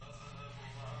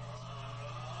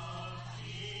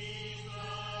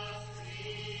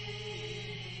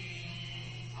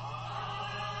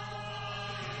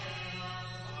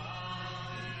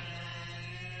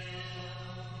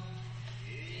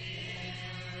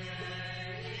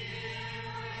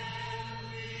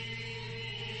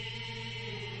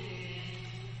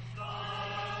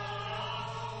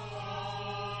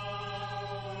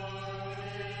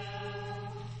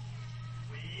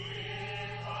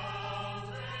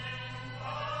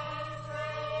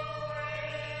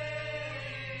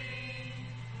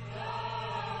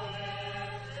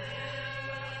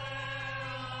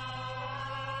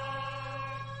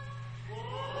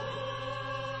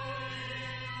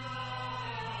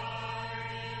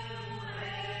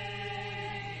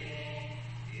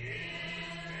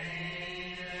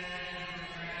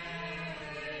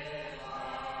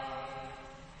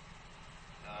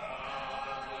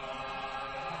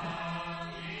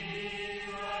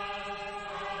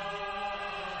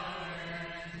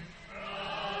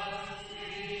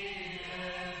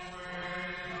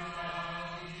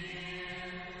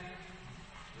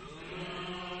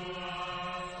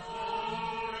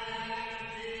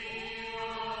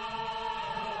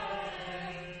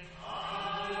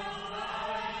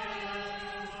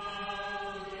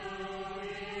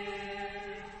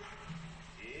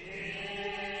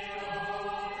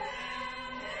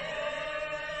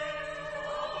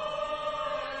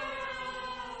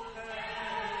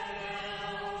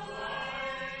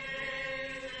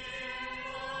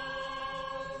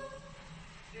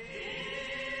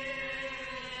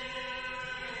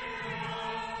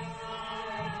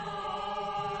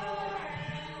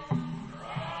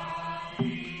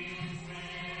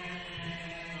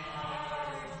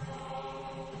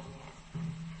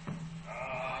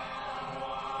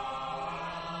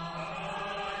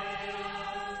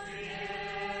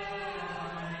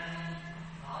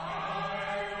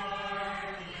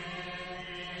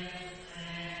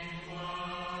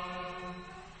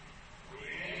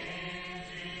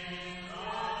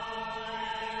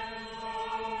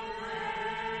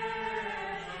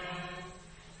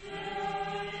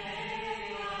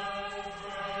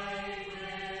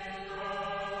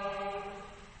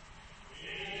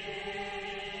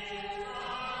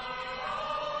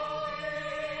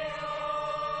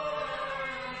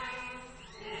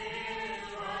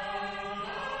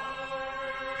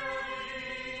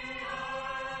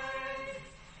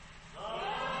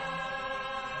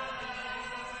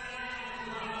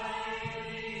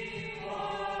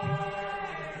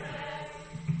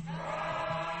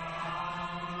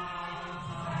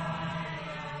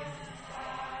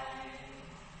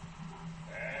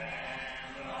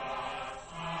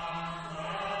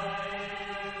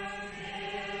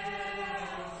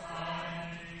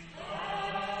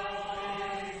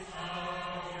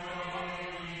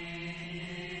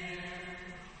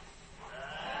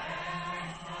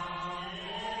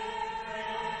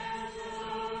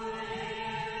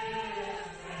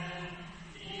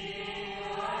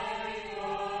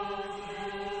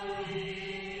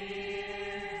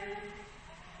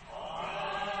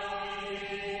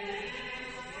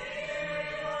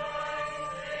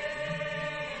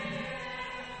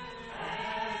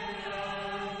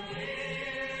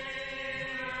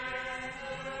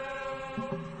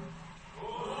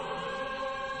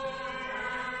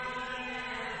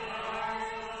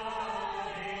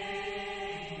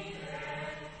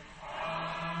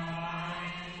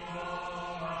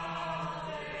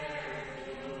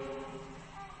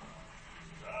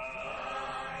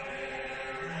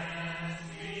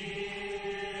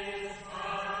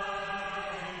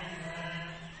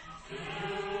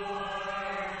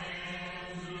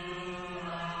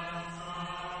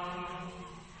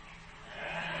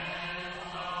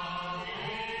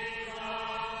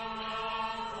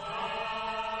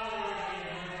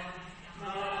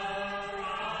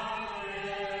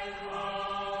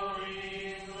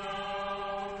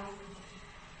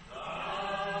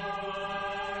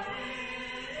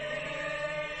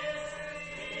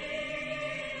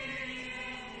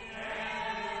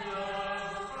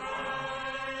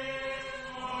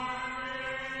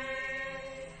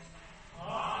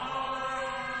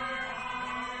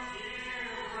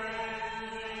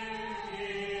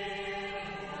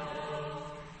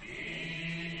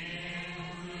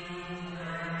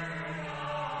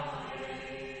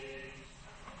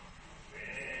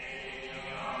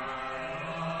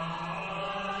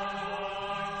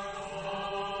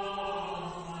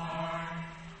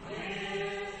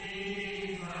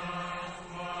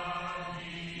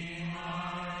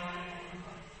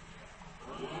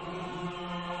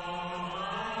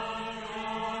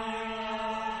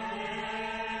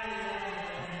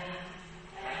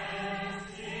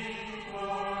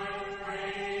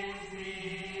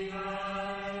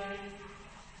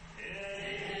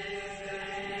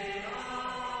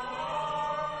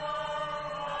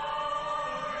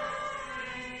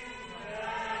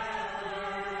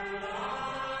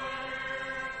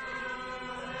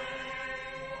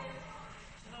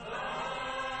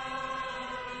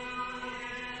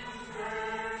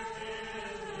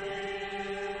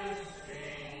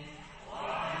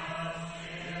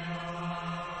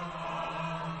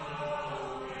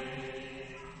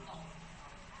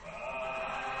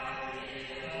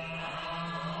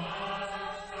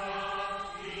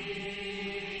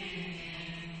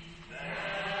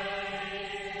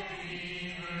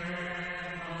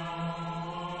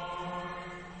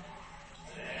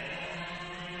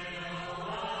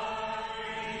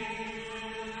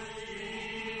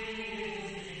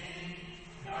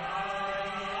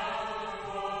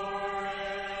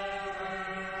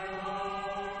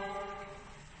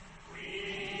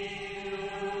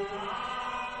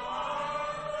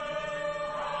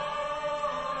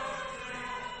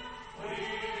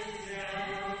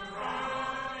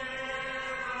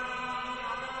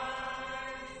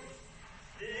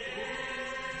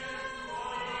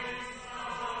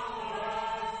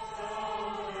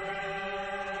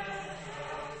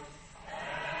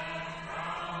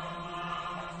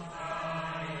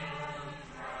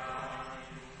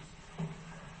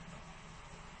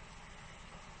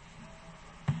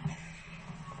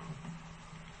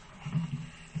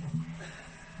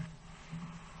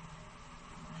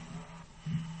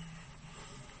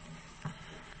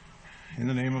In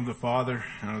the name of the Father,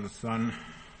 and of the Son,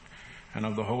 and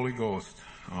of the Holy Ghost.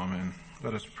 Amen.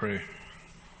 Let us pray.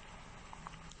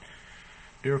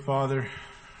 Dear Father,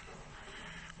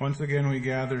 once again we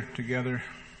gather together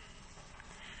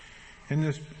in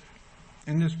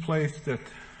this place that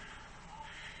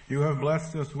you have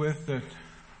blessed us with,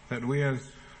 that we as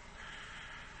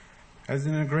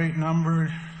in a great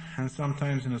number and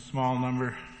sometimes in a small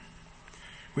number,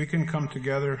 we can come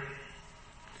together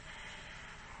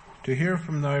to hear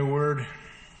from thy word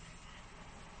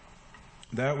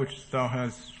that which thou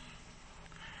hast,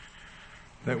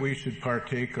 that we should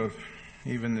partake of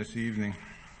even this evening.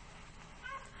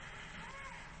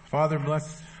 Father,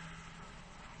 bless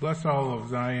all of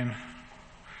Zion.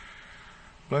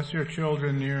 Bless your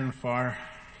children near and far.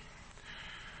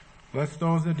 Bless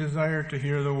those that desire to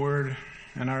hear the word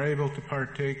and are able to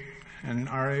partake and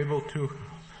are able to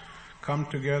come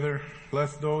together.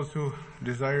 Bless those who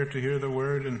desire to hear the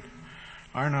word and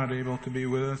are not able to be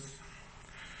with us.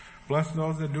 Bless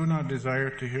those that do not desire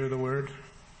to hear the word.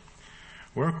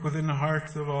 Work within the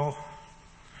hearts of all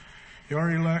your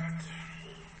elect.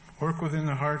 Work within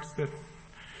the hearts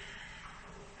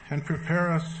and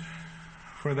prepare us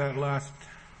for that last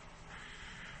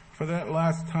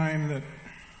time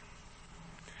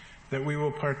that we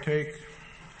will partake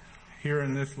here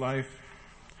in this life.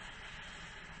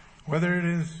 Whether it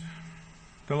is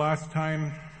the last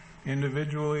time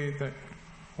individually that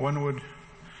one would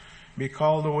be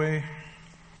called away,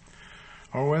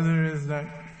 or whether it is that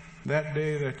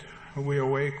day that we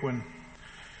awake when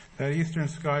that eastern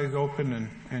sky is open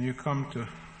and you come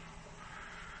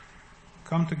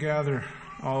to gather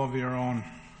all of your own.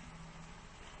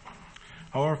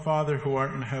 Our Father who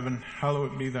art in heaven,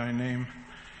 hallowed be thy name.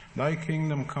 Thy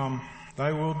kingdom come,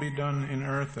 thy will be done in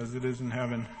earth as it is in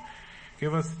heaven.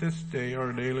 Give us this day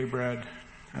our daily bread,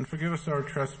 and forgive us our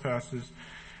trespasses,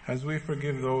 as we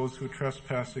forgive those who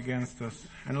trespass against us.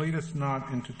 And lead us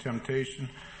not into temptation,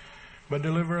 but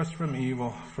deliver us from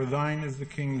evil. For thine is the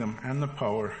kingdom, and the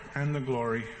power, and the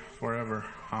glory, forever.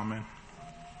 Amen.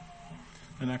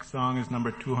 The next song is number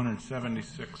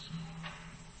 276.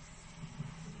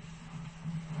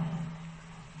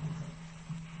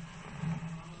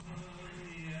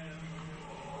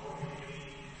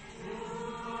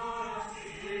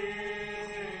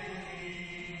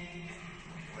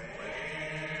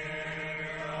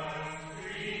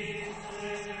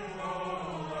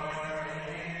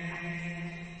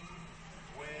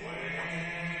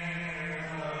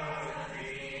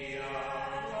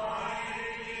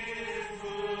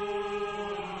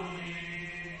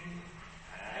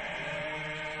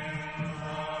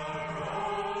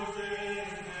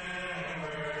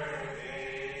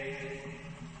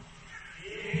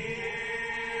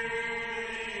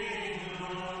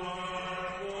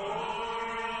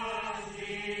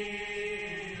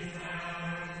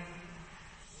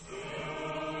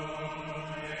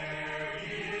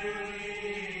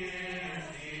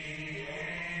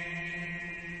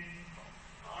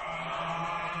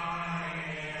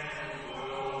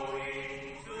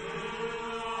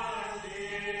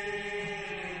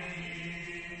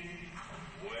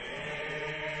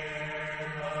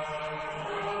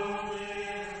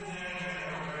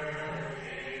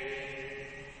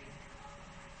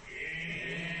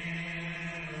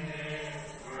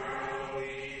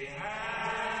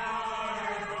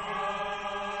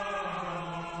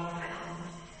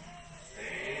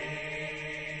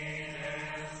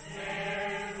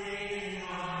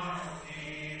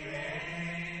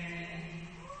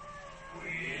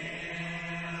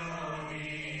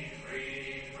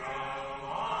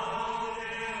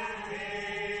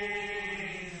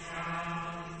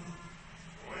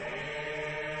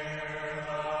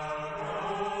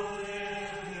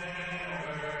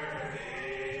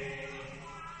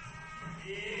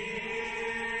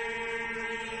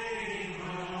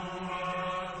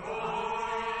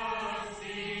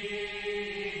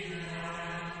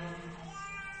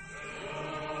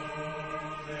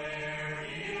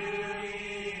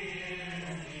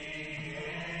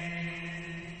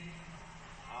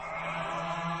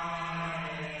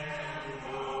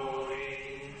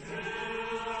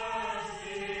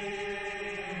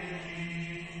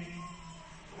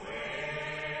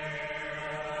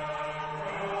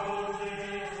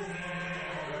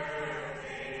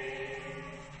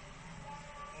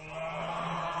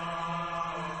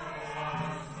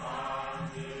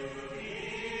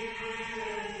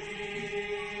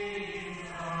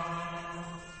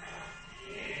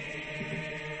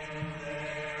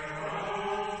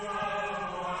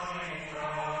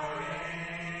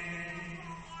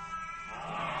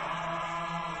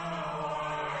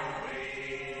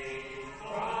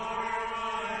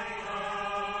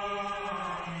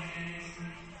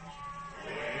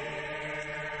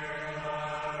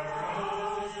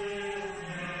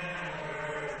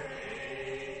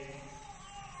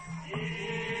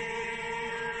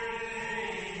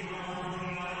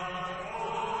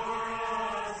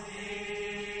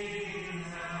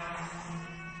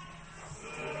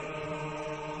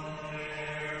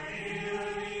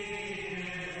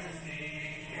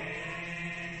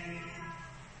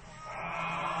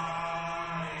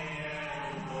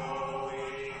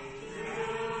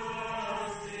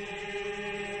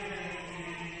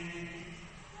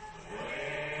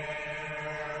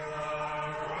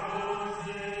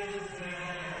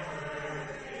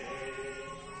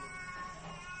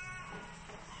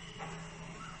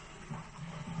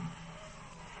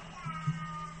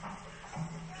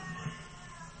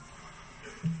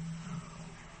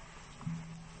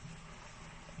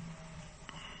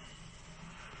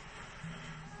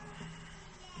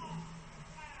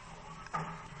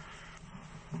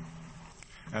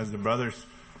 as the brothers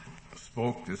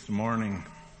spoke this morning,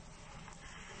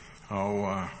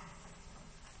 how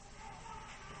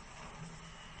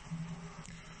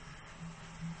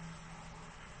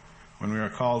when we are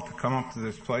called to come up to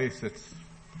this place, it's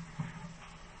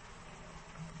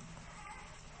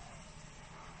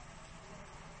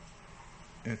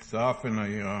often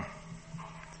a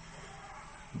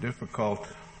difficult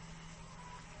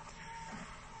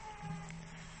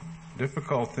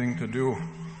thing to do,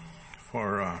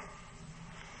 for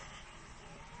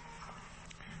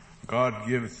God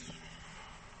gives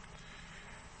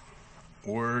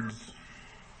words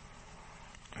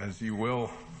as He will,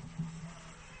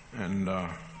 and I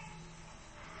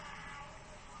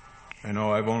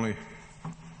know I've only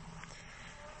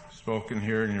spoken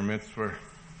here in your midst for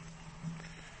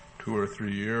 2 or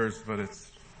 3 years, but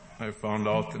I've found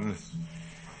out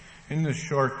in this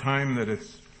short time that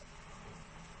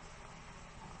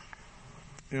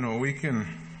we can,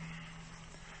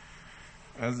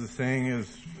 as the saying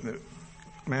is, that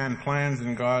man plans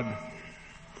and God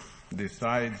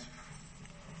decides.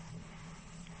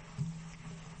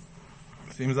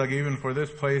 It seems like even for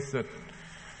this place that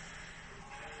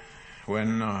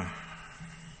when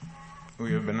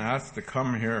we have been asked to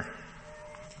come here,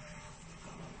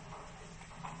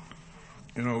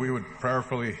 we would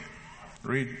prayerfully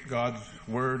read God's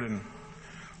Word and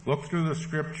look through the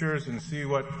Scriptures and see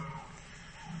what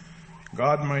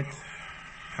God might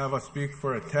have us speak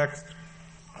for a text.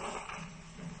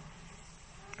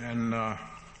 And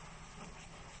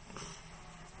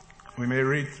we may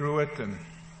read through it,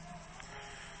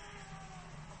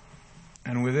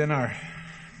 and within our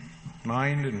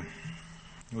mind, and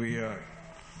we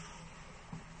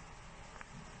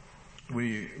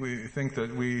think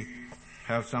that we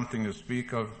have something to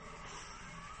speak of,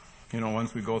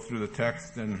 once we go through the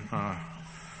text, and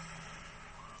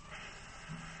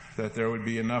that there would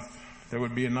be enough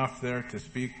there to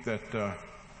speak that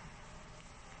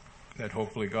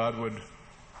hopefully God would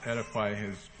edify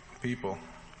His people.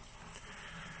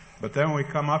 But then we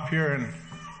come up here, and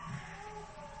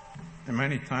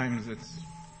many times it's,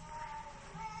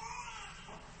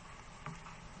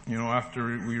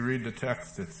 after we read the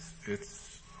text,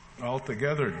 it's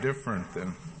altogether different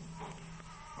than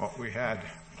what we had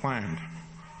planned.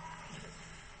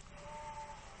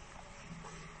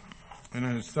 And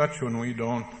as such, when we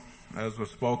don't, as was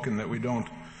spoken, that we don't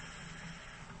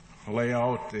lay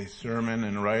out a sermon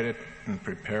and write it and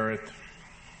prepare it,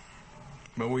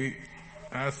 but we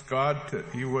ask God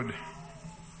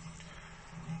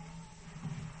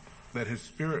that His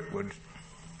Spirit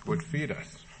would feed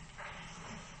us.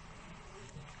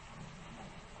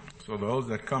 So those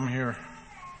that come here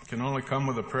can only come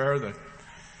with a prayer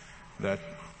that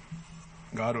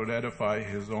God would edify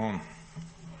His own.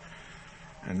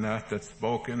 And that's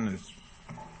spoken is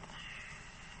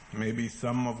maybe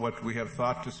some of what we have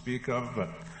thought to speak of, but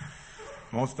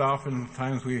most often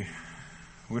times we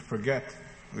forget.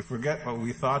 We forget what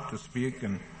we thought to speak,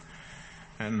 and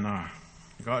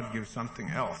God gives something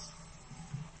else.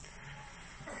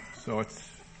 So it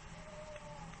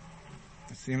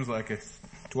seems like it's,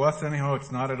 to us anyhow,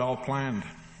 it's not at all planned.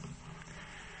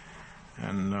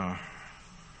 And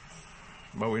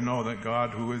but we know that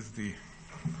God, who is the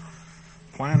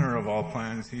planner of all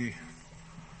plans, He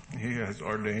has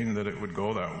ordained that it would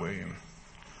go that way.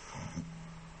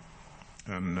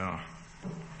 And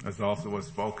as also was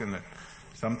spoken, that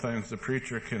sometimes the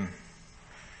preacher can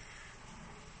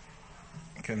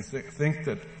think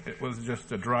that it was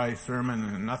just a dry sermon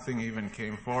and nothing even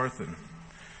came forth,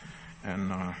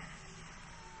 and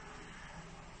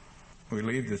we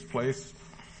leave this place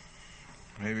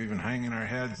maybe even hanging our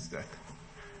heads that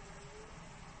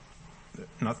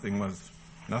nothing was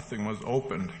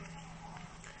opened.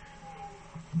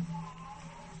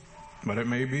 But it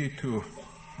may be to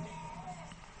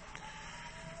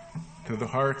the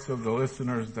hearts of the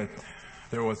listeners that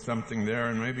there was something there,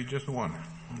 and maybe just one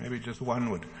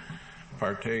would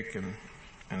partake,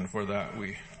 and for that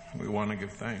we want to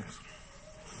give thanks.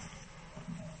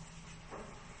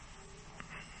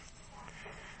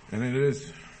 And it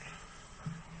is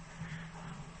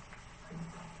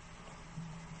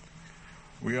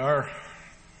we are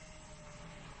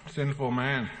sinful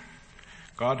man.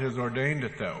 God has ordained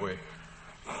it that way,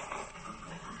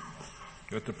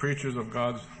 that the preachers of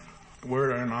God's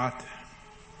Word are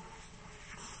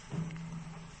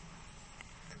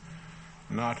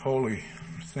not holy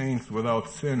saints without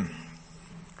sin,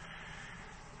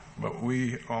 but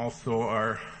we also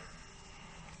are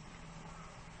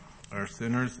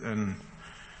sinners and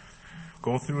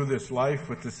go through this life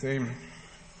with the same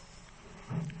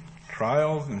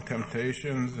trials and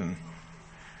temptations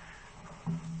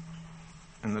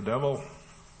And the devil,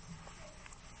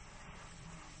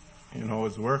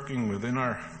 is working within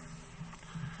our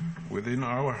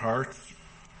hearts,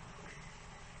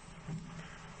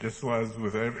 just as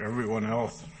with everyone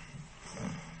else,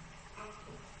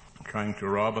 trying to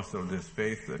rob us of this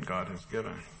faith that God has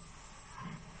given.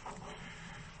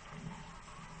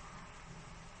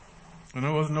 And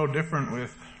it was no different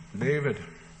with David.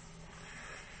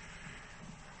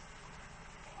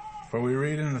 For we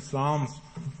read in the Psalms,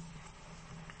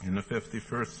 in the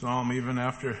 51st Psalm, even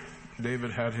after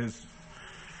David had his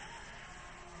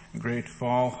great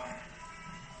fall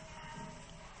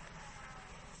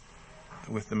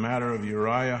with the matter of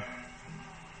Uriah,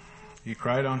 he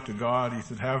cried unto God. He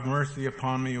said, "Have mercy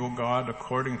upon me, O God,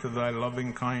 according to thy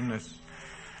loving kindness.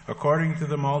 According to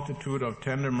the multitude of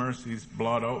tender mercies,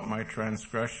 blot out my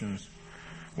transgressions.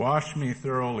 Wash me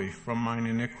thoroughly from mine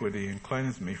iniquity and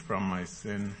cleanse me from my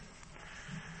sin.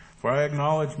 For I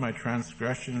acknowledge my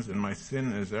transgressions, and my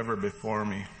sin is ever before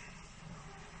me.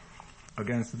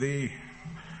 Against thee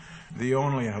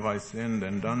only have I sinned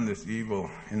and done this evil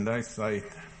in thy sight,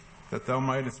 that thou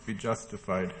mightest be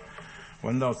justified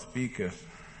when thou speakest,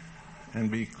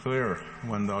 and be clear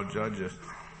when thou judgest."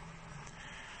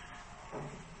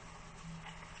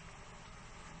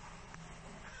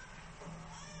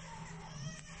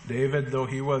 David, though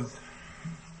he was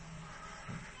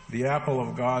the apple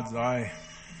of God's eye,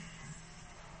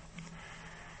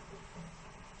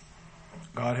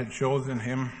 God had chosen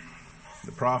him.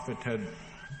 The prophet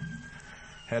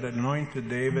had anointed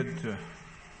David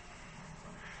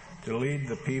to lead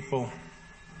the people,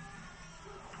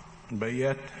 but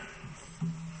yet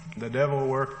the devil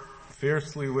worked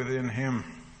fiercely within him.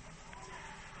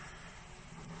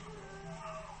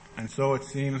 And so it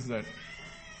seems that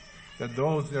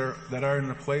those that are in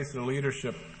the place of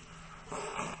leadership,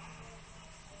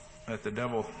 that the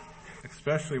devil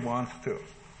especially wants to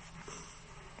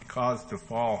cause to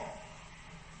fall.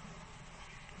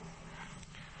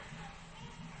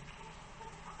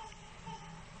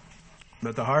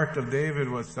 But the heart of David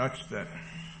was such that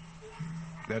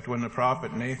when the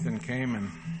prophet Nathan came and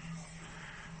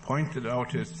pointed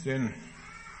out his sin,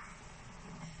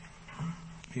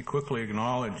 he quickly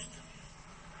acknowledged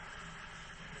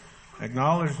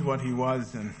what he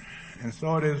was, and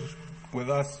so it is with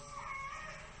us.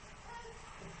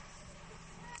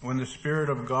 When the Spirit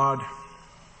of God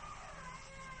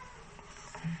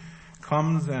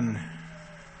comes and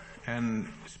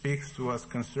speaks to us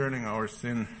concerning our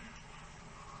sin,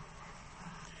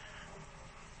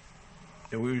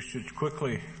 that we should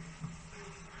quickly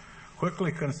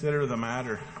consider the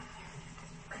matter.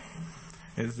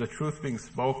 Is the truth being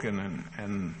spoken,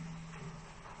 and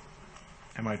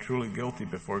am I truly guilty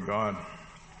before God?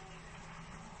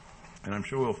 And I'm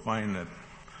sure we'll find that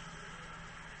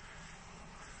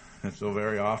so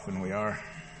very often we are.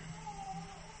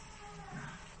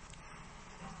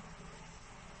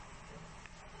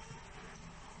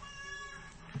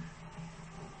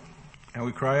 And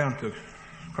we cry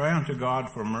unto God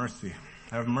for mercy.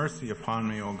 Have mercy upon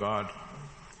me, O God,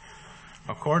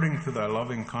 according to thy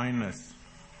loving kindness,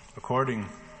 according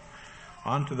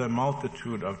unto the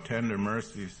multitude of tender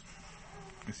mercies.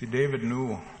 You see, David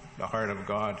knew the heart of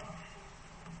God.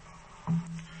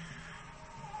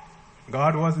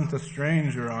 God wasn't a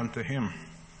stranger unto him.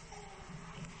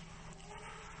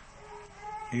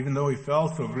 Even though he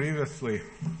fell so grievously,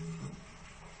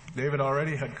 David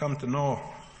already had come to know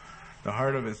the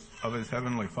heart of his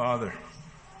heavenly Father.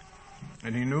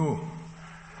 And he knew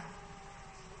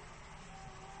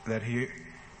that he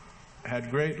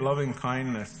had great loving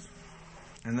kindness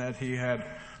and that he had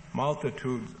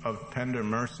multitudes of tender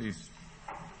mercies.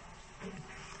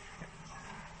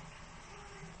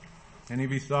 And he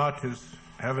besought his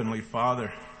heavenly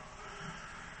Father,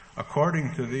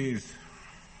 according to these,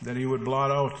 that he would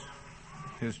blot out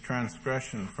his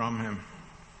transgression from him.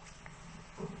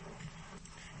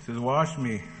 He says, "Wash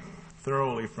me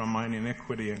thoroughly from mine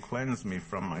iniquity and cleanse me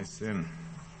from my sin."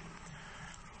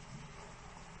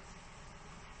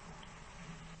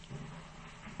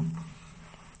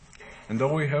 And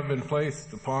though we have been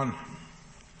placed upon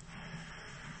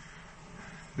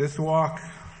this walk,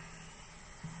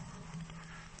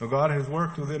 though God has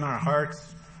worked within our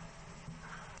hearts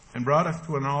and brought us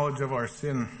to a knowledge of our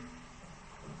sin,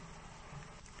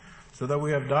 so that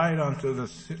we have died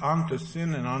unto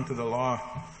sin and unto the law,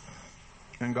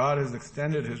 and God has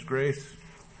extended His grace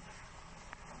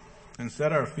and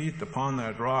set our feet upon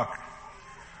that rock,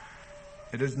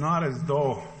 it is not as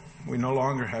though we no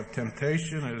longer have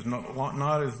temptation. It is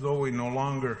not as though we no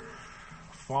longer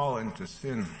fall into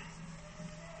sin.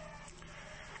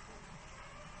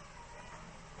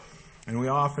 And we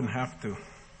often have to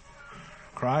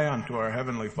cry unto our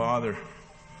Heavenly Father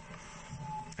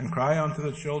and cry unto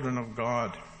the children of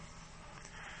God,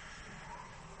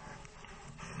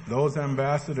 those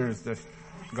ambassadors that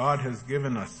God has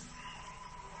given us,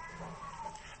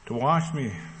 to wash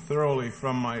me thoroughly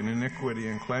from my iniquity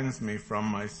and cleanse me from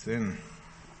my sin.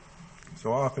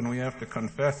 So often we have to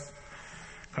confess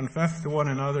to one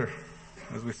another,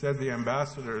 as we said, the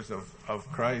ambassadors of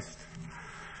Christ,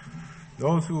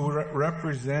 those who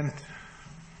represent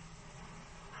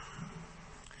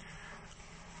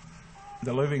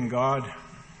the living God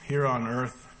here on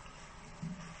earth,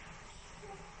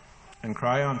 and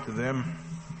cry unto them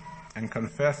and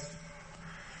confess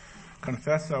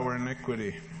our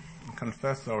iniquity and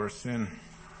confess our sin.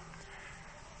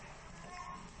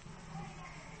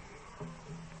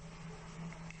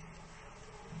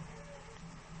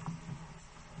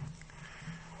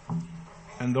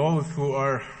 And those who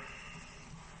are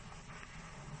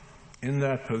in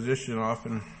that position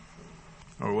often,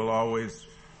 or will always,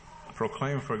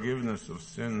 proclaim forgiveness of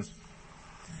sins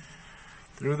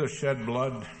through the shed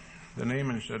blood, the name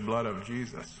and shed blood of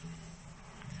Jesus.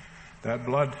 That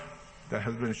blood that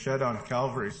has been shed on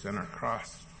Calvary's center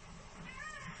cross.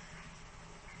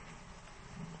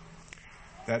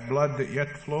 That blood that yet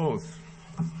flows.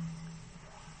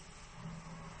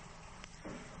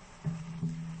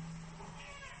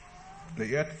 That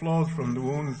yet flows from the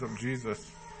wounds of Jesus.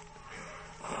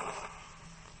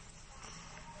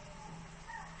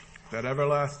 That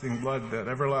everlasting blood, that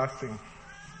everlasting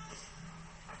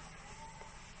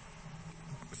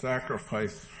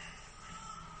sacrifice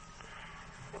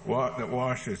that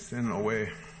washes sin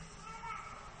away.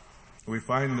 We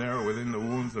find there within the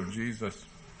wounds of Jesus.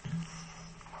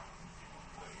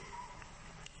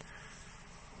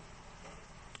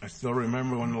 I still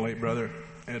remember when the late brother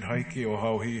Ed Estola,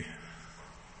 how he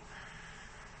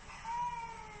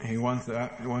once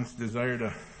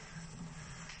desired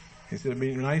he said, it'd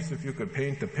be nice if you could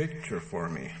paint a picture for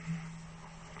me.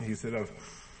 He said,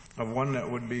 of one that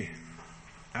would be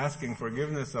asking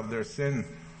forgiveness of their sin.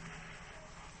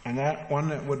 And that one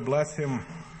that would bless him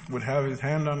would have his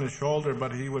hand on his shoulder,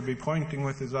 but he would be pointing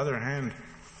with his other hand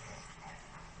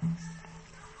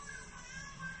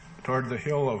toward the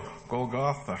hill of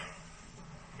Golgotha.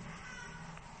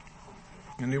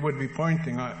 And he would be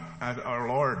pointing at our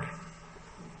Lord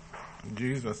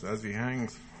Jesus as he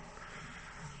hangs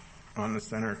on the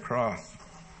center cross,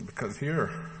 because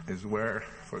here is where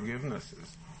forgiveness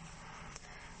is.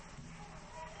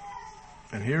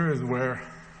 And here is where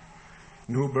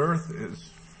new birth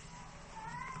is.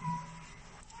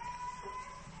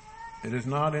 It is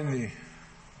not in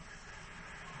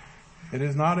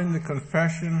the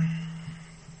confession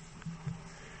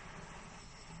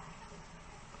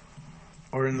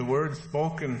or in the words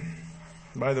spoken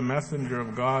by the messenger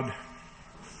of God,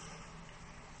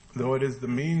 though it is the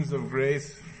means of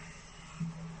grace,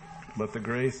 but the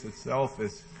grace itself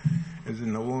is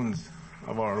in the wounds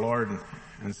of our Lord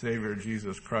and Savior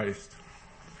Jesus Christ.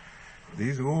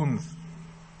 These wounds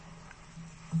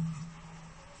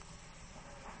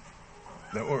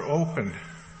that were opened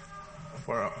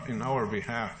in our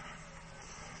behalf,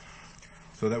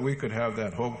 so that we could have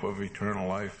that hope of eternal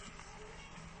life.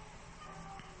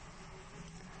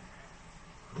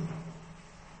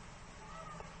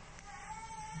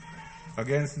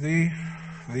 Against thee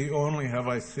only have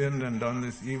I sinned and done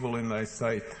this evil in thy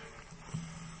sight.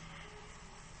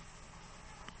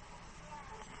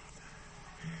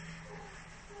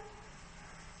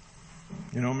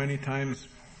 You know, many times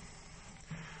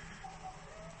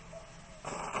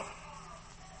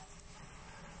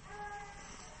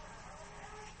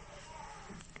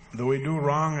though we do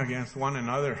wrong against one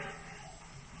another,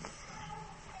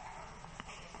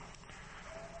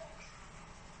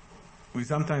 we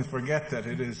sometimes forget that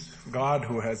it is God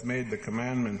who has made the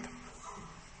commandment.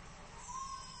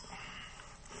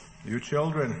 You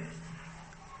children,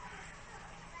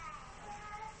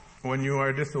 when you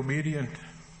are disobedient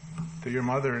to your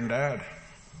mother and dad,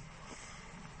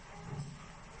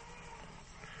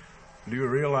 do you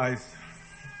realize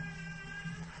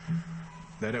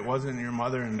that it wasn't your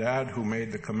mother and dad who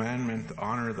made the commandment to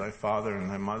honor thy father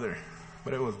and thy mother,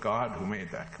 but it was God who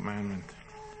made that commandment?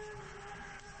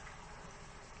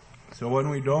 So when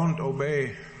we don't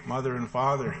obey mother and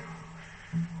father,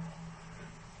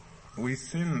 we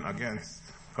sin against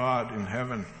God in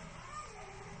heaven.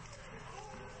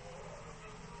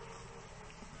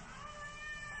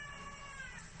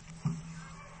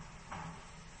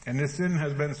 And this sin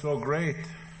has been so great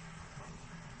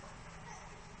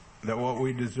that what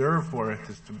we deserve for it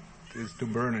is to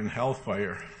burn in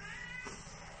hellfire.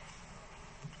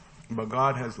 But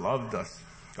God has loved us.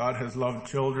 God has loved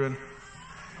children.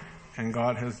 And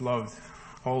God has loved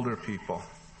older people.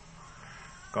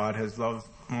 God has loved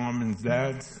mom and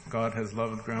dads. God has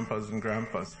loved grandpas and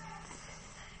grandpas.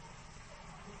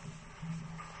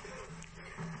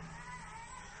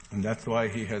 And that's why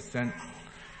he has sent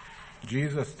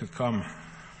Jesus to come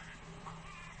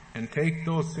and take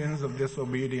those sins of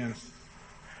disobedience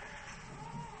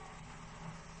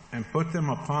and put them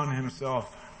upon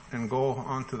himself and go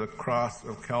onto the cross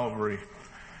of Calvary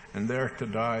and there to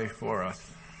die for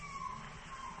us.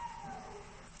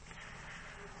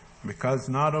 Because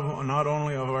not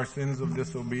only of our sins of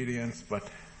disobedience, but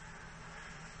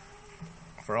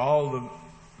for all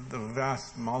the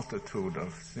vast multitude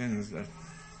of sins that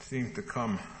seem to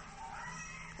come,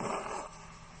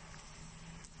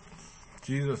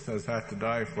 Jesus has had to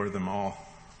die for them all.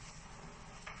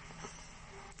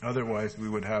 Otherwise, we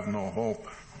would have no hope.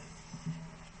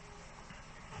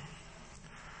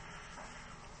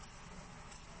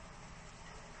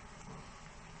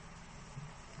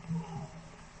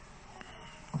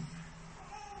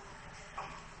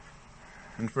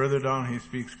 And further down he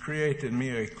speaks, "Create in me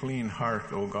a clean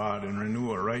heart, O God, and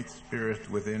renew a right spirit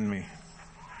within me.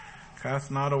 Cast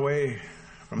me not away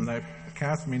from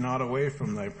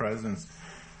thy presence,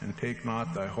 and take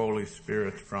not thy Holy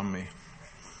Spirit from me."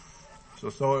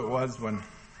 So it was when,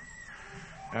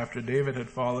 after David had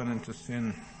fallen into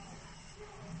sin,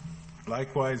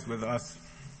 likewise with us,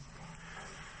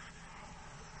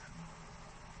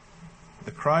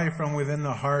 the cry from within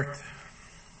the heart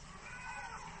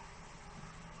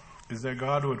is that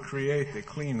God would create a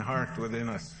clean heart within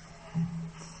us.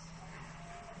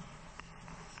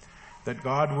 That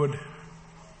God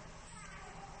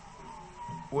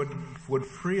would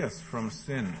free us from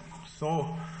sin.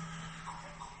 So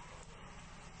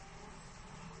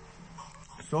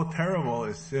terrible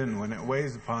is sin when it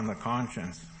weighs upon the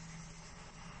conscience,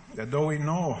 that though we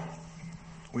know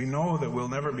that we'll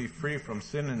never be free from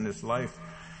sin in this life,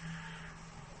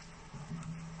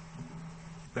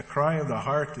 the cry of the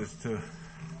heart is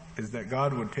that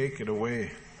God would take it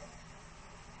away.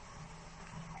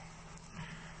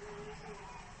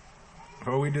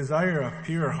 For we desire a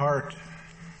pure heart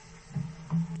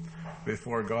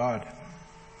before God.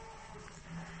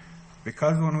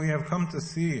 Because when we have come to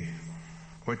see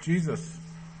what Jesus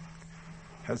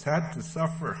has had to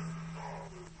suffer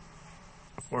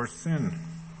for sin,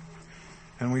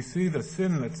 and we see the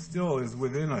sin that still is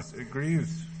within us, it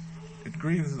grieves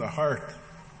the heart.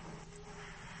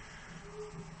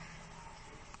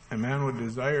 A man would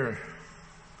desire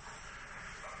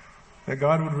that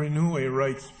God would renew a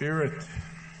right spirit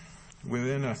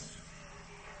within us,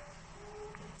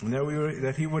 and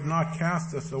that he would not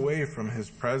cast us away from his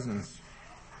presence,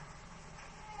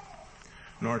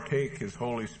 nor take his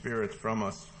Holy Spirit from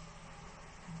us.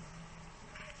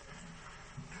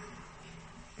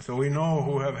 So we know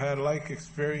who have had like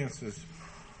experiences,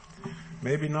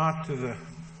 maybe not to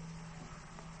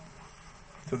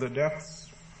the depths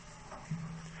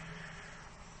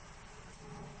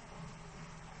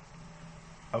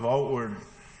of outward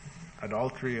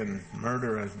adultery and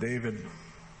murder as David,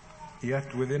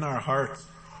 yet within our hearts,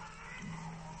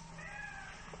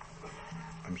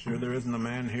 I'm sure there isn't a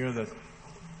man here that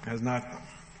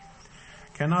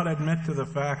cannot admit to the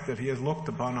fact that he has looked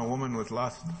upon a woman with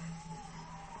lust.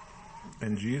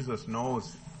 And Jesus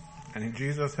knows, and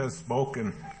Jesus has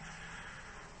spoken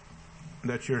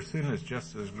that your sin is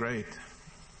just as great.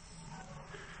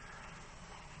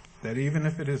 That even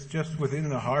if it is just within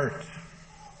the heart,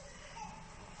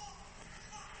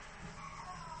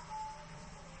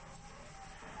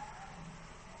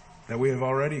 that we have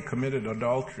already committed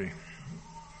adultery,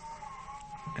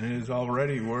 and it is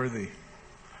already a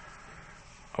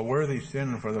worthy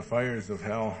sin for the fires of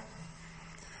hell.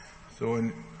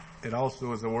 So it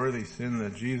also is a worthy sin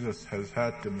that Jesus has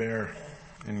had to bear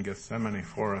in Gethsemane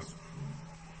for us.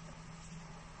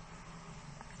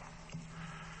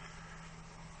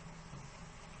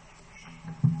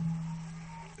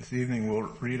 This evening we'll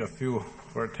read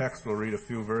for a text we'll read a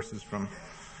few verses from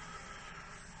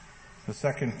the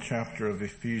 2nd chapter of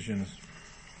Ephesians,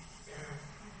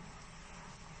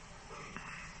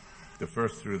 the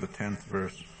 1st through the 10th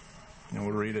verse. And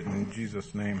we'll read it in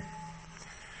Jesus' name.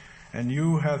 "And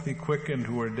you hath he quickened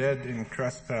who were dead in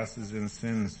trespasses and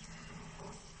sins,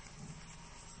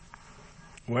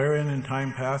 wherein in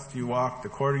time past you walked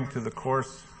according to the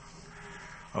course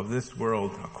of this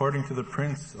world, according to the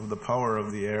prince of the power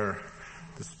of the air,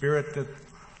 the spirit that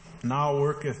now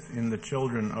worketh in the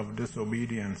children of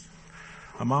disobedience,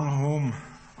 among whom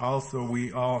also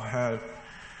we all had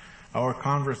our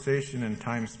conversation in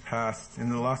times past, in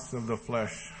the lusts of the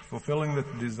flesh, fulfilling the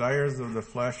desires of the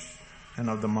flesh and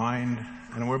of the mind,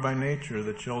 and were by nature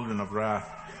the children of wrath,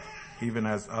 even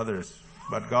as others.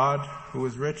 But God, who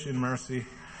is rich in mercy,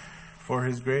 for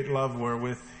his great love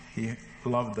wherewith he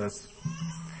loved us,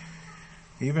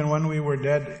 even when we were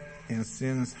dead in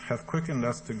sins, hath quickened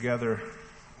us together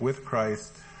with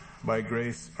Christ. By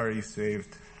grace are ye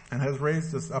saved, and hath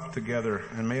raised us up together,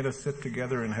 and made us sit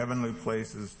together in heavenly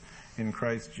places in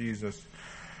Christ Jesus,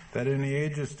 that in the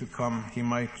ages to come he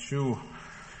might shew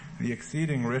the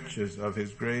exceeding riches of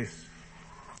his grace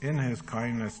in his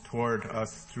kindness toward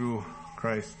us through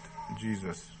Christ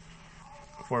Jesus.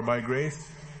 For by grace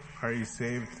are ye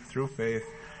saved through faith,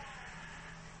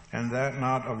 and that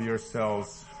not of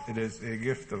yourselves, it is a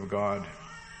gift of God,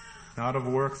 not of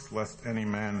works, lest any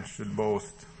man should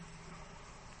boast.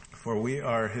 For we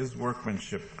are his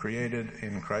workmanship, created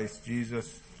in Christ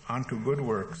Jesus unto good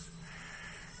works,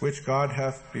 which God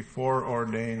hath before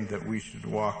ordained that we should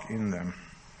walk in them.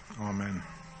 Amen.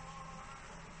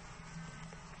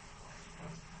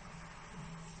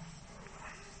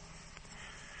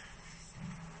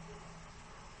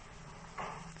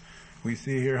 We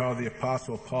see here how the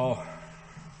Apostle Paul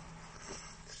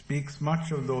speaks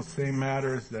much of those same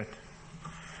matters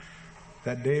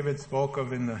that David spoke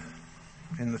of in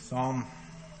the psalm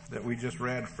that we just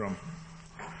read from.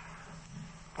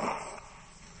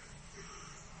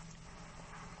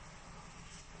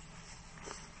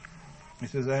 He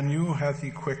says, "And you hath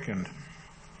he quickened."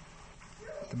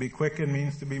 To be quickened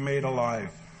means to be made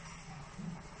alive.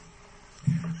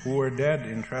 Who were dead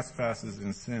in trespasses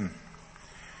and sin.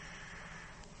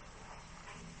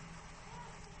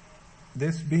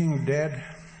 This being dead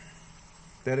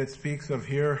that it speaks of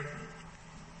here,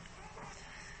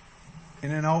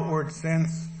 in an outward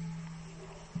sense,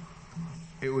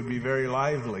 it would be very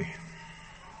lively.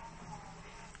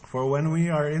 For when we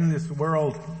are in this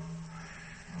world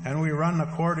and we run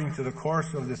according to the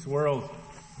course of this world,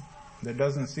 there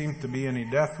doesn't seem to be any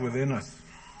death within us.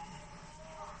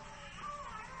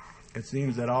 It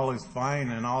seems that all is fine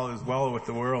and all is well with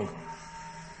the world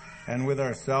and with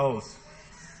ourselves.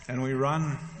 And we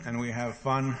run and we have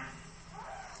fun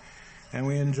and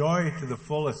we enjoy to the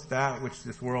fullest that which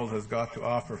this world has got to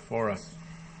offer for us.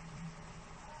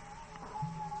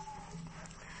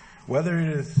 Whether it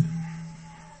is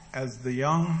as the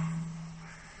young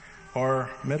or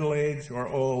middle-aged or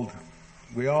old,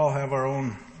 we all have our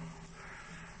own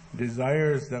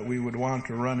desires that we would want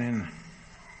to run in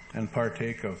and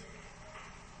partake of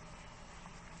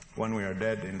when we are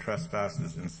dead in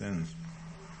trespasses and sins.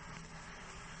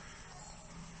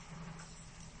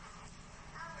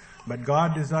 But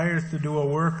God desires to do a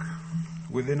work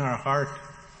within our heart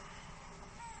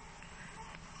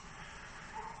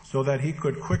so that he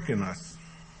could quicken us.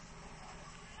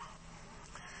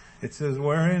 It says,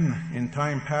 "Wherein in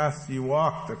time past ye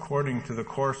walked according to the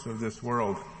course of this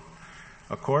world,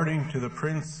 according to the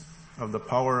prince of the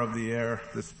power of the air,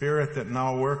 the spirit that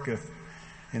now worketh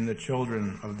in the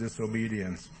children of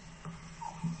disobedience."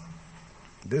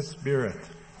 This spirit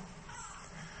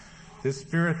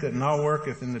that now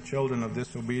worketh in the children of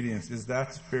disobedience is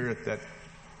that spirit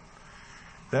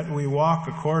that we walk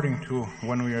according to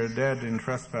when we are dead in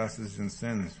trespasses and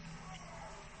sins.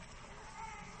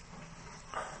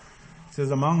 It says,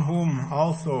 "Among whom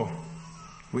also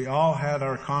we all had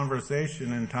our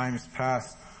conversation in times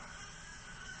past,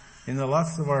 in the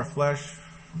lusts of our flesh,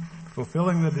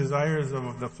 fulfilling the desires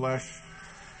of the flesh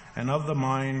and of the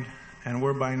mind, and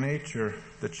were by nature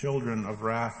the children of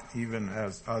wrath, even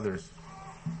as others."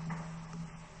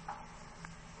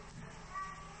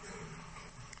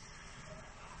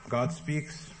 God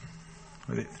speaks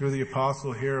through the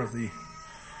apostle here of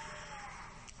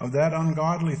that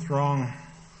ungodly throng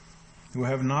who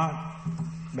have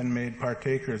not been made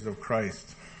partakers of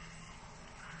Christ.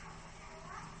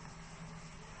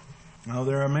 Now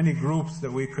there are many groups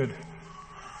that we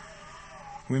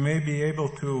may be able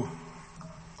to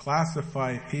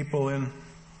classify people in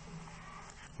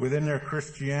within their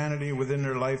Christianity, within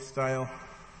their lifestyle.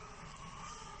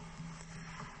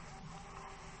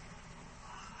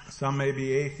 Some may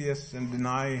be atheists and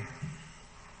deny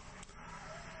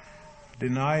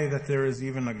that there is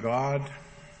even a God.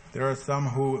 There are some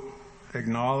who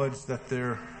acknowledge that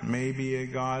there may be a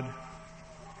God.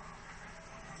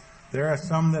 There are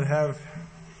some that have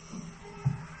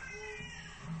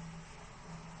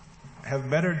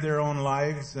bettered their own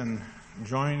lives and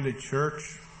joined a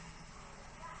church.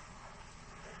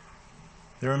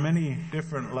 There are many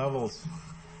different levels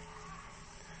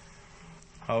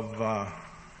of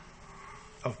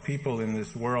people in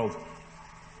this world.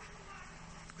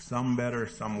 Some better,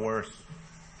 some worse.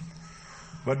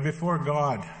 But before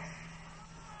God,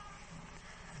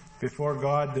 Before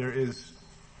God there is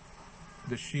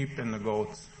the sheep and the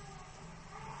goats.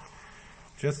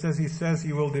 Just as he says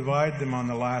he will divide them on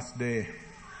the last day.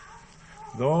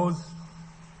 Those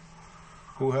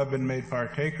who have been made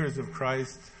partakers of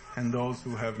Christ and those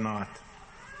who have not.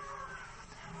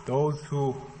 Those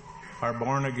who are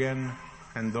born again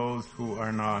and those who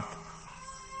are not.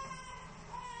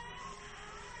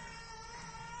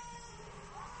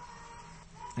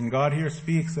 And God here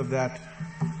speaks of that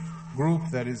group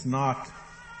that is not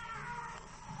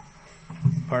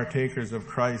partakers of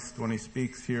Christ when he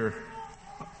speaks here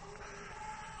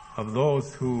of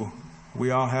those who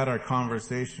we all had our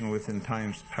conversation with in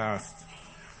times past.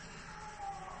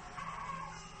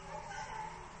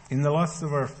 In the lusts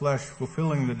of our flesh,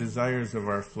 fulfilling the desires of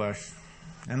our flesh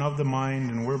and of the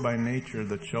mind, and we're by nature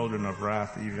the children of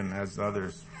wrath even as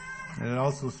others. And it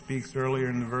also speaks earlier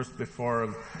in the verse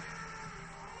before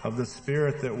of the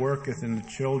spirit that worketh in the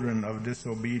children of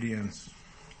disobedience.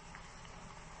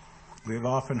 We've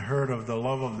often heard of the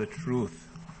love of the truth,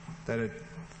 that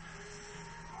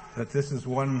this is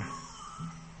one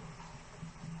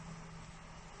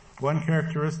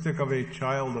characteristic of a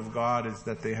child of God, is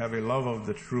that they have a love of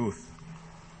the truth.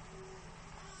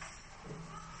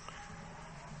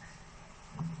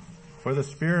 For the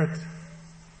spirit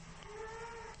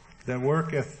that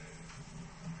worketh,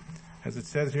 as it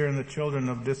says here in the children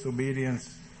of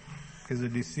disobedience, is a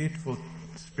deceitful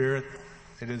spirit.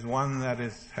 It is one that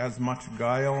has much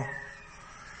guile.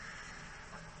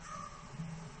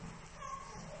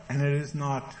 And it is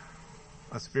not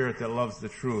a spirit that loves the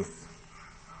truth.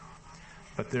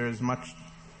 But there is much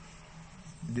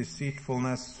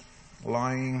deceitfulness,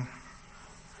 lying.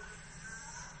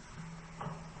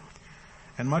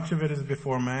 And much of it is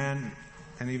before man,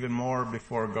 and even more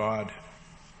before God.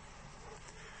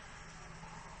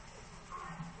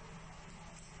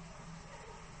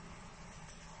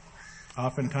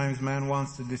 Oftentimes man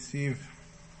wants to deceive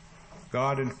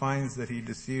God and finds that he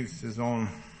deceives his own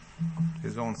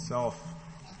self.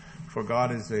 For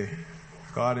God is the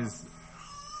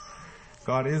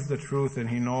truth, and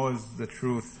he knows the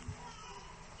truth.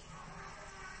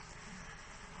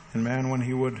 And man, when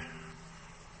he would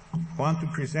want to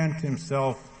present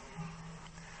himself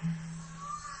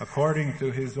according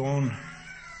to his own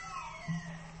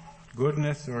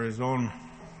goodness or his own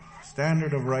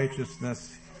standard of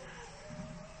righteousness,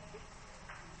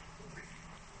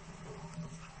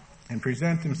 and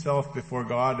present himself before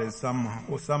God as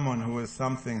someone who is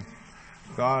something,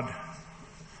 God,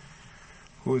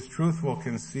 who is truthful,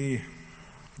 can see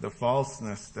the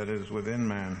falseness that is within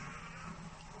man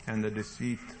and the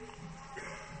deceit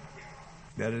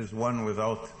that is in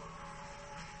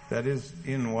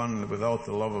one without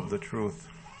the love of the truth.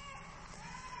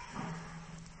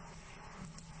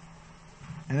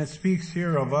 And it speaks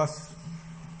here of us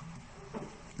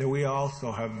that we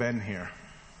also have been here.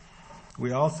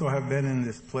 We also have been in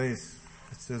this place.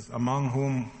 It says, among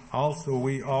whom also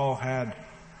we all had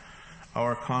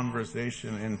our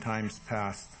conversation in times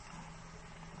past.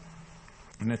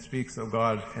 And it speaks of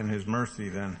God and his mercy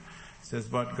then. It says,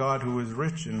 but God, who is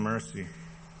rich in mercy,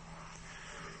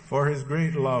 for his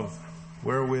great love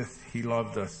wherewith he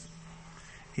loved us,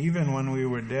 even when we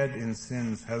were dead in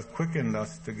sins, has quickened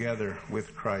us together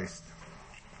with Christ.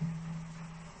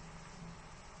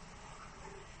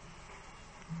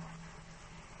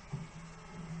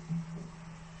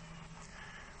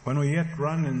 When we yet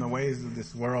run in the ways of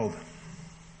this world,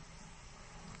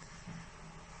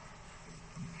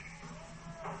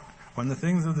 when the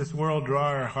things of this world draw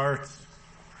our hearts,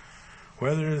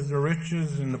 whether it is the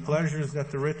riches and the pleasures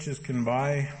that the riches can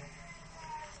buy,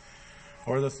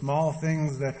 or the small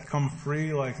things that come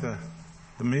free, like the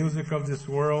music of this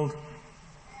world,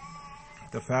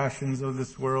 the fashions of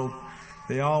this world,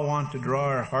 they all want to draw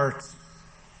our hearts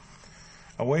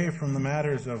away from the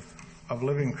matters of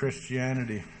living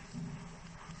Christianity.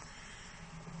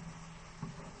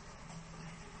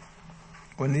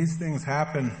 When these things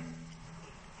happen,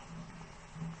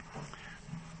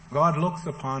 God looks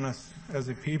upon us as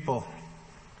a people,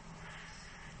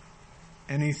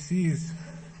 and he sees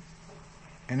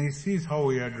how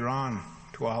we are drawn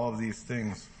to all of these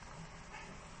things.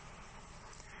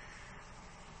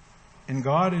 And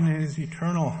God, in his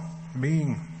eternal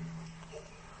being,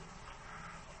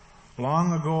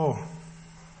 long ago,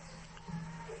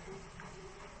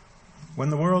 when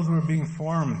the worlds were being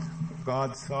formed,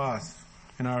 God saw us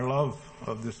in our love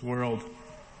of this world.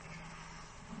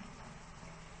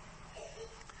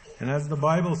 And as the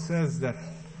Bible says, that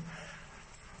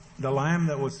the Lamb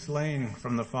that was slain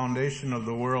from the foundation of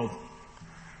the world,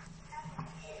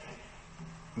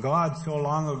 God so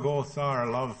long ago saw our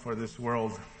love for this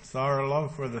world, saw our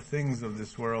love for the things of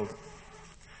this world.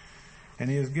 And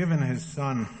he has given his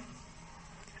Son.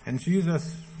 And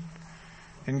Jesus,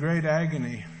 in great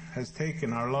agony, has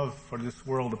taken our love for this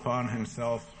world upon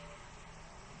himself.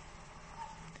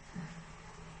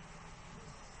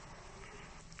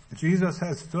 Jesus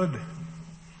has stood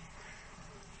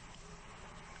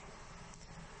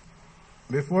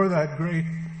before that great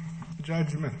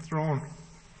judgment throne.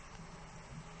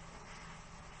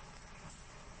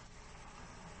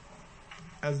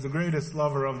 As the greatest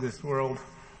lover of this world.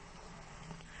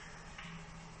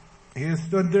 He has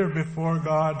stood there before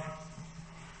God,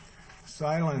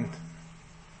 silent,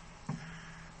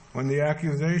 when the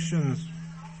accusations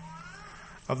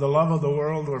of the love of the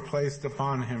world were placed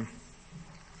upon him.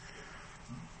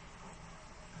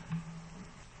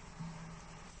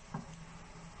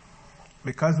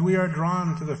 Because we are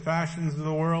drawn to the fashions of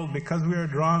the world, because we are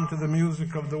drawn to the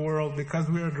music of the world, because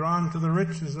we are drawn to the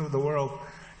riches of the world,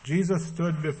 Jesus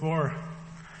stood before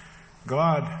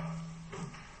God.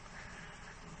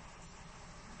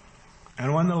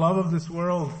 And when the love of this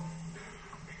world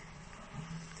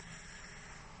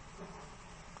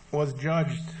was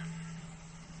judged,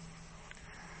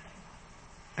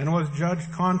 and was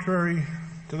judged contrary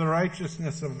to the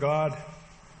righteousness of God,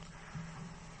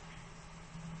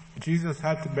 Jesus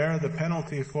had to bear the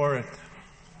penalty for it,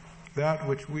 that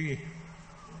which we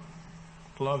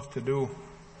love to do,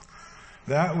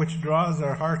 that which draws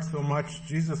our hearts so much.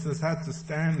 Jesus has had to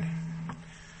stand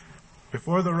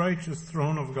before the righteous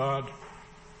throne of God,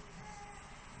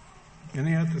 and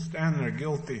he had to stand there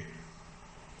guilty,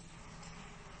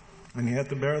 and he had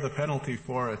to bear the penalty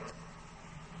for it.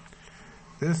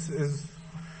 This is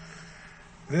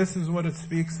what it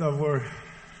speaks of,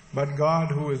 but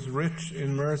God, who is rich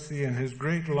in mercy and his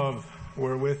great love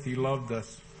wherewith he loved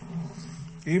us,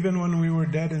 even when we were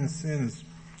dead in sins,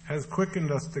 has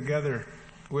quickened us together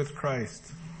with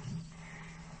Christ.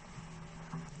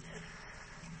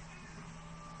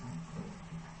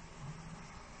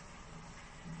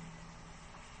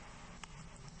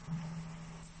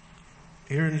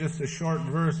 Here in just a short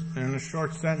verse, in a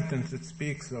short sentence, it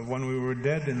speaks of when we were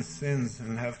dead in sins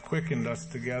and have quickened us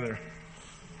together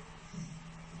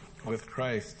with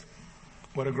Christ.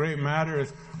 What a great matter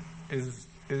is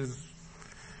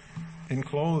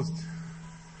enclosed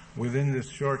within this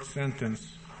short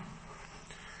sentence.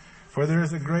 For there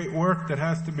is a great work that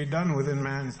has to be done within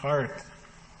man's heart,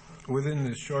 within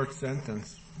this short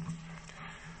sentence.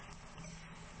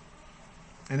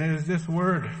 And it is this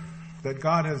word that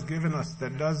God has given us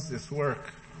that does this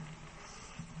work.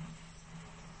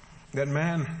 That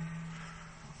man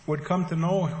would come to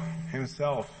know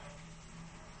himself.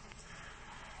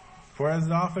 For as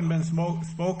has often been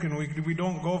spoken, we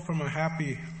don't go from a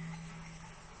happy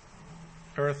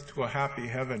earth to a happy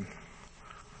heaven.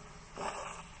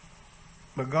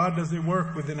 But God does a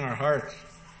work within our hearts.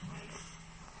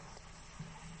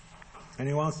 And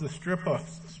he wants to strip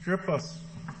us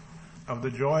of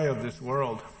the joy of this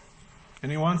world.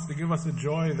 And he wants to give us a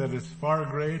joy that is far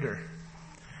greater.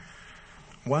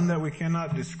 One that we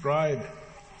cannot describe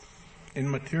in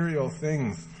material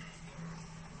things.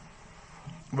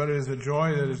 But it is a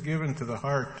joy that is given to the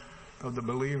heart of the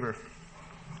believer.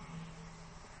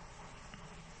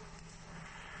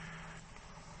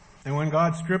 And when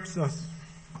God strips us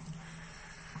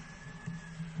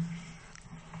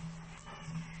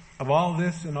of all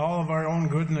this and all of our own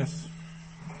goodness,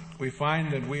 we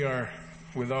find that we are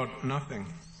without nothing,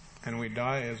 and we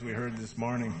die, as we heard this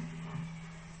morning.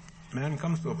 Man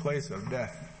comes to a place of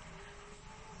death.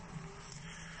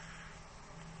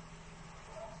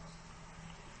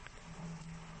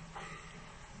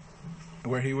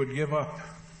 Where he would give up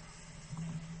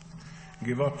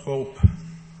hope.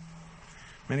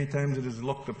 Many times it is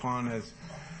looked upon as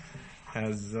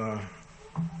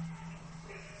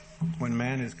when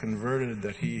man is converted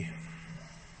that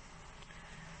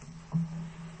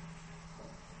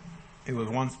it was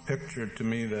once pictured to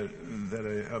me that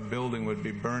a building would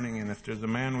be burning, and if there's a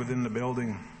man within the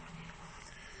building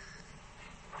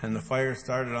and the fire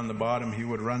started on the bottom, he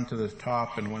would run to the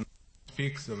top. And when it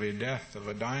speaks of a death, of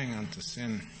a dying unto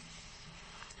sin,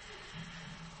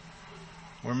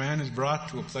 where man is brought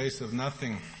to a place of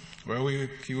nothing, where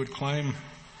he would climb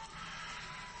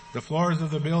the floors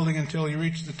of the building until he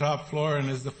reached the top floor, and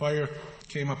as the fire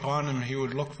came upon him, he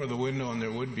would look for the window and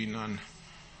there would be none.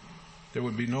 There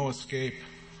would be no escape.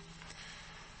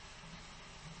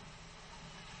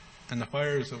 And the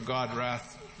fires of God's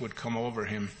wrath would come over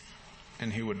him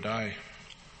and he would die.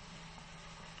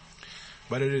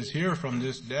 But it is here from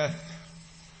this death,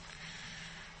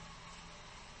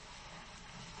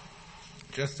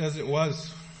 just as it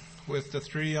was with the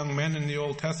 3 young men in the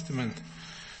Old Testament,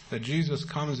 that Jesus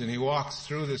comes and he walks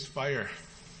through this fire.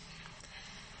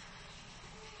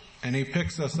 And he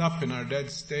picks us up in our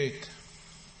dead state.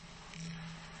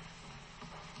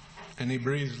 And he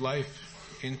breathes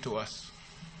life into us.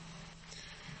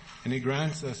 And he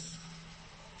grants us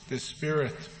this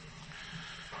Spirit.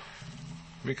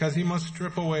 Because he must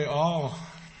strip away all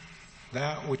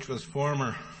that which was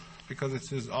former. Because it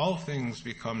says all things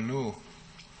become new.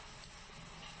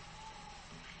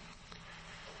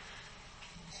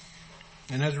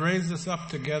 And has raised us up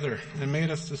together and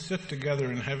made us to sit together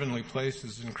in heavenly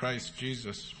places in Christ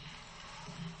Jesus.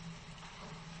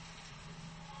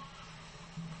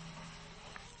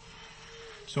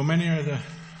 So many are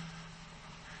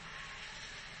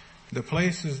the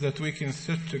places that we can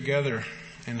sit together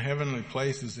in heavenly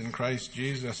places in Christ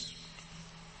Jesus.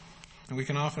 And we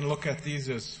can often look at these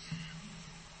as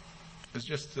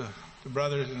just the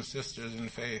brothers and sisters in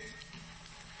faith.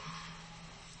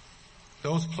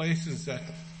 Those places that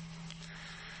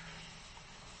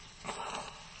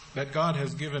God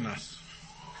has given us.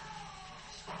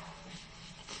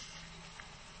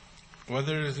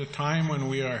 Whether it is a time when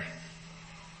we are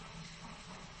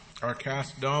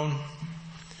cast down,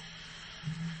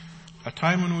 a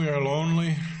time when we are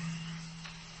lonely,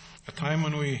 a time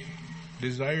when we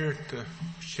desire to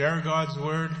share God's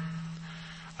word,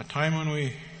 a time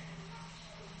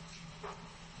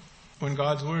when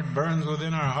God's word burns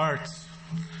within our hearts.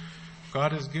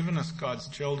 God has given us God's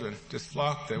children, this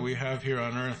flock that we have here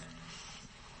on earth.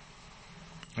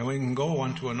 And we can go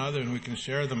one to another and we can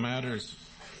share the matters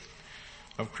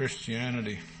of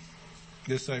Christianity.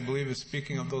 This, I believe, is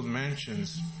speaking of those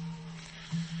mansions.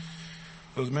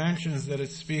 Those mansions that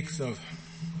it speaks of,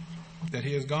 that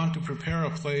he has gone to prepare a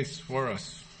place for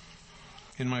us.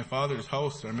 In my Father's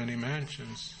house are many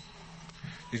mansions.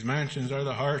 These mansions are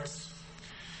the hearts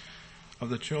of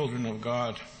the children of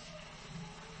God.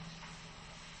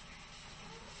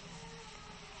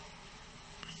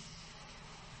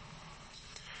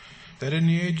 That in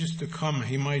the ages to come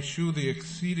he might shew the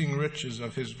exceeding riches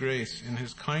of his grace in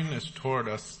his kindness toward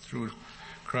us through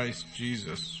Christ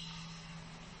Jesus.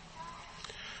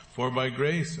 For by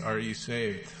grace are ye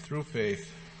saved, through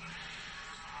faith,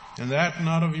 and that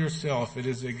not of yourself, it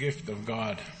is a gift of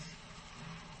God,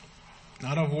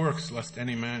 not of works, lest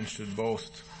any man should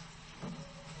boast.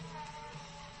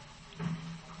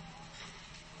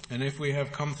 And if we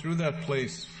have come through that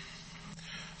place,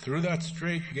 through that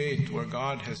straight gate where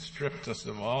God has stripped us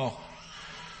of all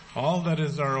that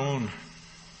is our own,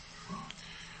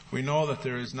 we know that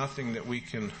there is nothing that we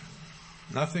can do,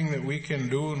 nothing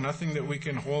that we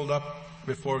can hold up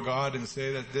before God and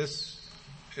say that this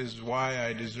is why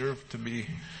I deserve to be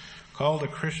called a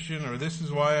Christian, or this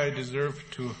is why I deserve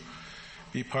to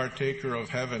be partaker of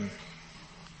heaven.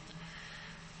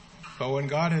 But when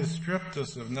God has stripped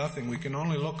us of nothing, we can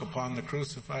only look upon the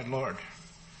crucified Lord.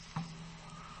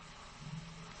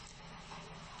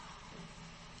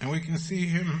 And we can see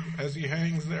him as he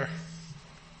hangs there.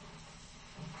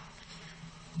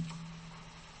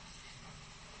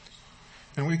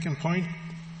 And we can point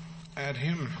at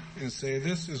him and say,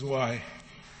 this is why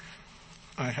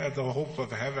I had the hope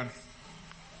of heaven.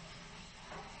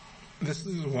 This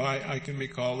is why I can be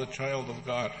called a child of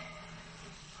God.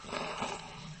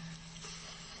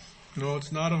 No,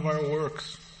 it's not of our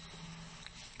works.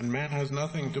 And man has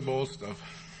nothing to boast of.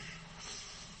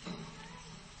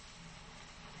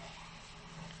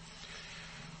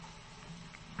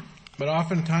 But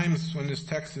oftentimes when this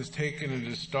text is taken, it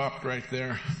is stopped right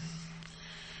there.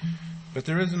 But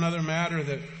there is another matter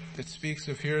that it speaks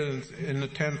of here in the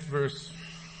 10th verse.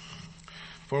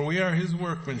 For we are his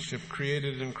workmanship,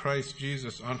 created in Christ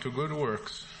Jesus unto good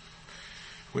works,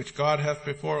 which God hath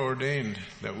before ordained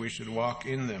that we should walk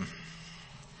in them.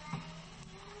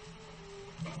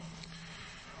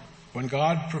 When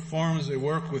God performs a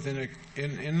work within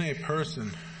in a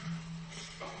person,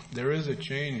 there is a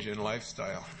change in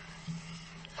lifestyle.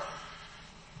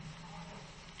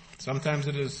 Sometimes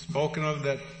it is spoken of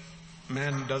that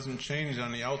man doesn't change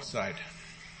on the outside.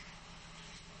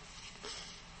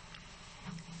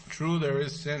 True, there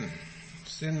is sin.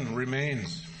 Sin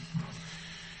remains.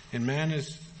 And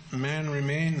man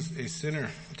remains a sinner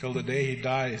until the day he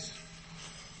dies.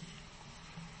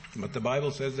 But the Bible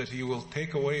says that he will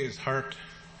take away his heart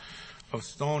of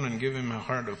stone and give him a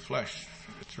heart of flesh.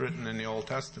 It's written in the Old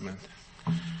Testament.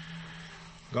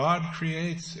 God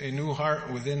creates a new heart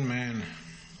within man.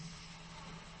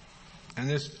 And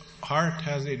this heart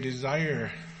has a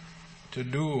desire to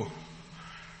do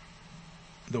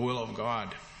the will of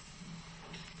God.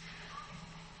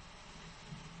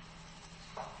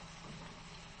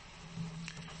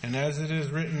 And And as it is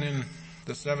written in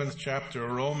the 7th chapter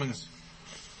of Romans,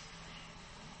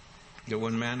 that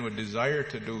when man would desire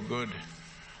to do good,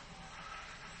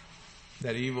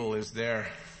 that evil is there.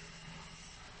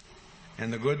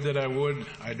 And the good that I would,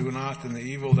 I do not, and the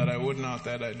evil that I would not,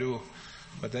 that I do.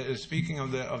 But that is speaking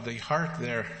of the heart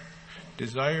there,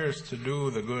 desires to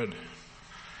do the good.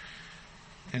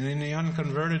 And in the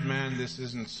unconverted man, this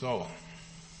isn't so.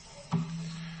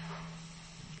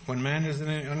 When man is in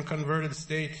an unconverted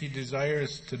state, he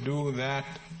desires to do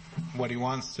what he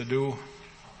wants to do.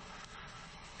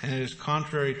 And it is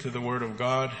contrary to the Word of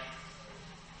God.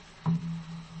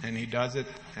 And he does it,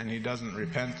 and he doesn't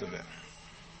repent of it.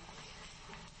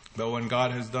 But when God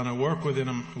has done a work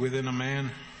within a man,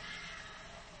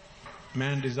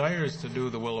 man desires to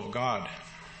do the will of God.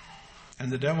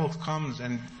 And the devil comes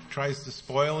and tries to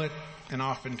spoil it, and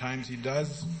oftentimes he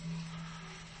does.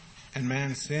 And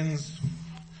man sins.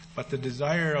 But the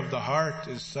desire of the heart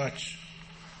is such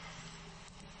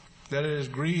that it is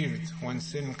grieved when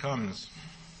sin comes.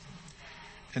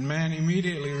 And man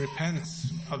immediately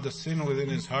repents of the sin within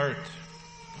his heart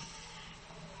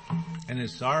and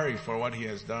is sorry for what he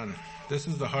has done. This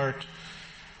is the heart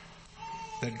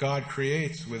that God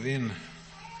creates within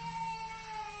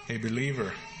a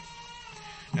believer.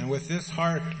 And with this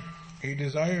heart, he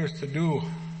desires to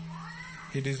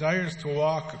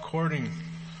walk according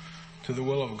to the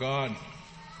will of God.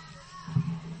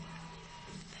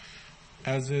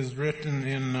 As is written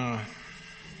in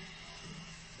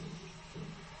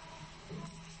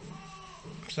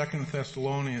 2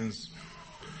 Thessalonians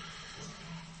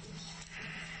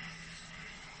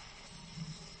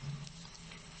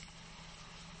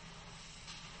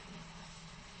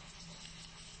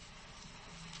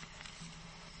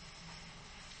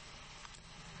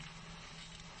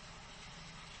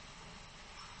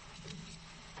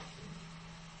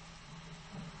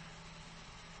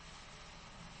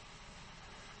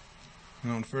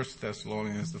in 1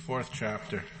 Thessalonians, the 4th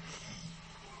chapter,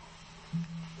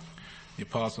 the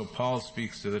Apostle Paul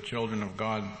speaks to the children of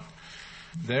God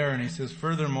there, and he says,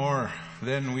 "Furthermore,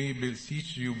 then we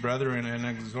beseech you, brethren, and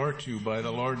exhort you by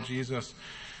the Lord Jesus,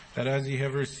 that as ye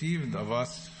have received of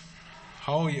us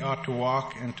how ye ought to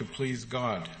walk and to please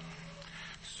God,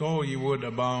 so ye would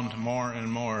abound more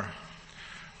and more.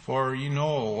 For ye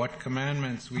know what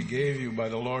commandments we gave you by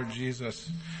the Lord Jesus.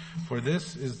 For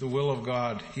this is the will of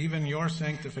God, even your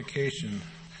sanctification,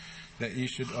 that ye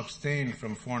should abstain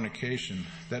from fornication,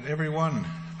 that every one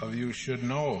of you should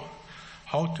know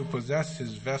how to possess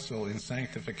his vessel in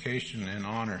sanctification and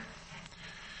honor,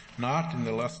 not in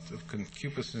the lust of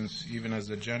concupiscence, even as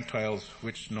the Gentiles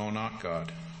which know not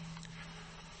God."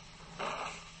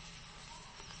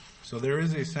 So there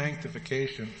is a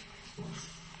sanctification.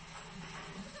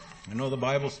 I know the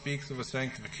Bible speaks of a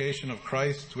sanctification of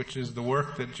Christ, which is the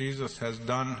work that Jesus has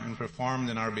done and performed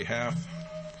in our behalf.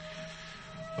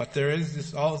 But there is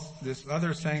this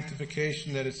other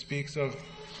sanctification that it speaks of,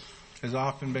 has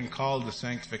often been called the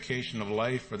sanctification of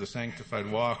life, or the sanctified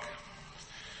walk,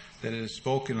 that it is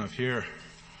spoken of here.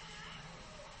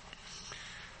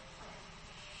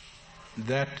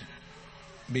 That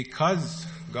because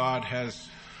God has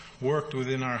worked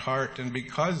within our heart, and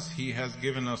because he has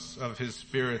given us of his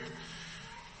Spirit,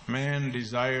 man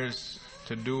desires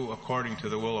to do according to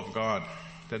the will of God.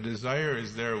 The desire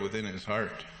is there within his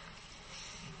heart.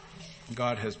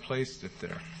 God has placed it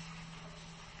there.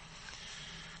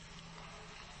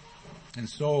 And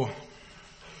so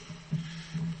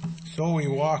we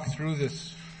walk through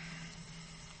this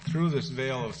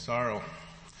veil of sorrow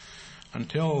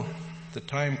until the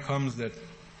time comes that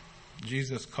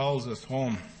Jesus calls us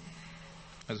home.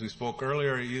 As we spoke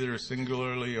earlier, either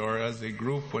singularly or as a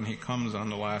group when he comes on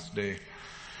the last day.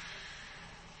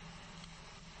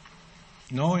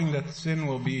 Knowing that sin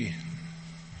will be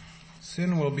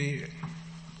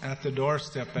at the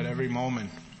doorstep at every moment.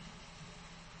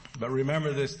 But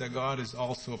remember this, that God is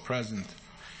also present.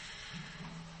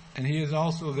 And he is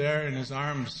also there in his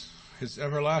arms. His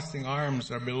everlasting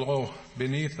arms are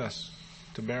beneath us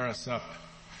to bear us up.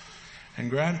 And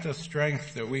grant us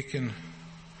strength that we can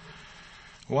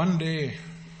one day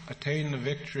attain the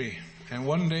victory and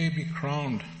one day be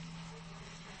crowned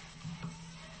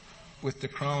with the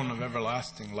crown of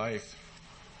everlasting life.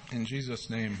 In Jesus'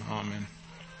 name, amen.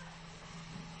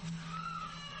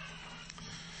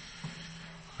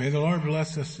 May the Lord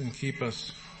bless us and keep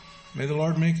us. May the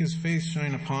Lord make his face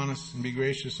shine upon us and be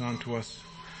gracious unto us.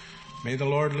 May the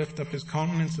Lord lift up his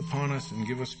countenance upon us and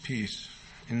give us peace.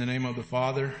 In the name of the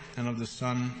Father, and of the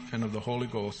Son, and of the Holy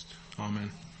Ghost.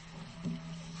 Amen.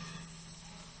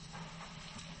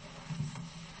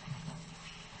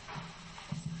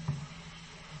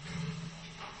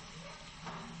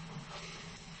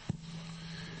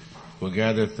 We'll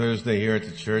gather Thursday here at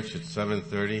the church at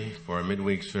 7:30 for our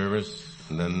midweek service,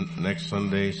 and then next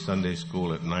Sunday, Sunday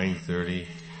school at 9:30,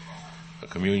 a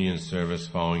communion service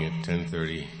following at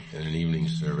 10:30, and an evening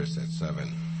service at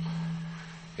 7.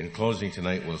 In closing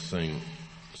tonight, we'll sing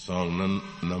song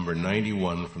number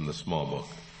 91 from the small book.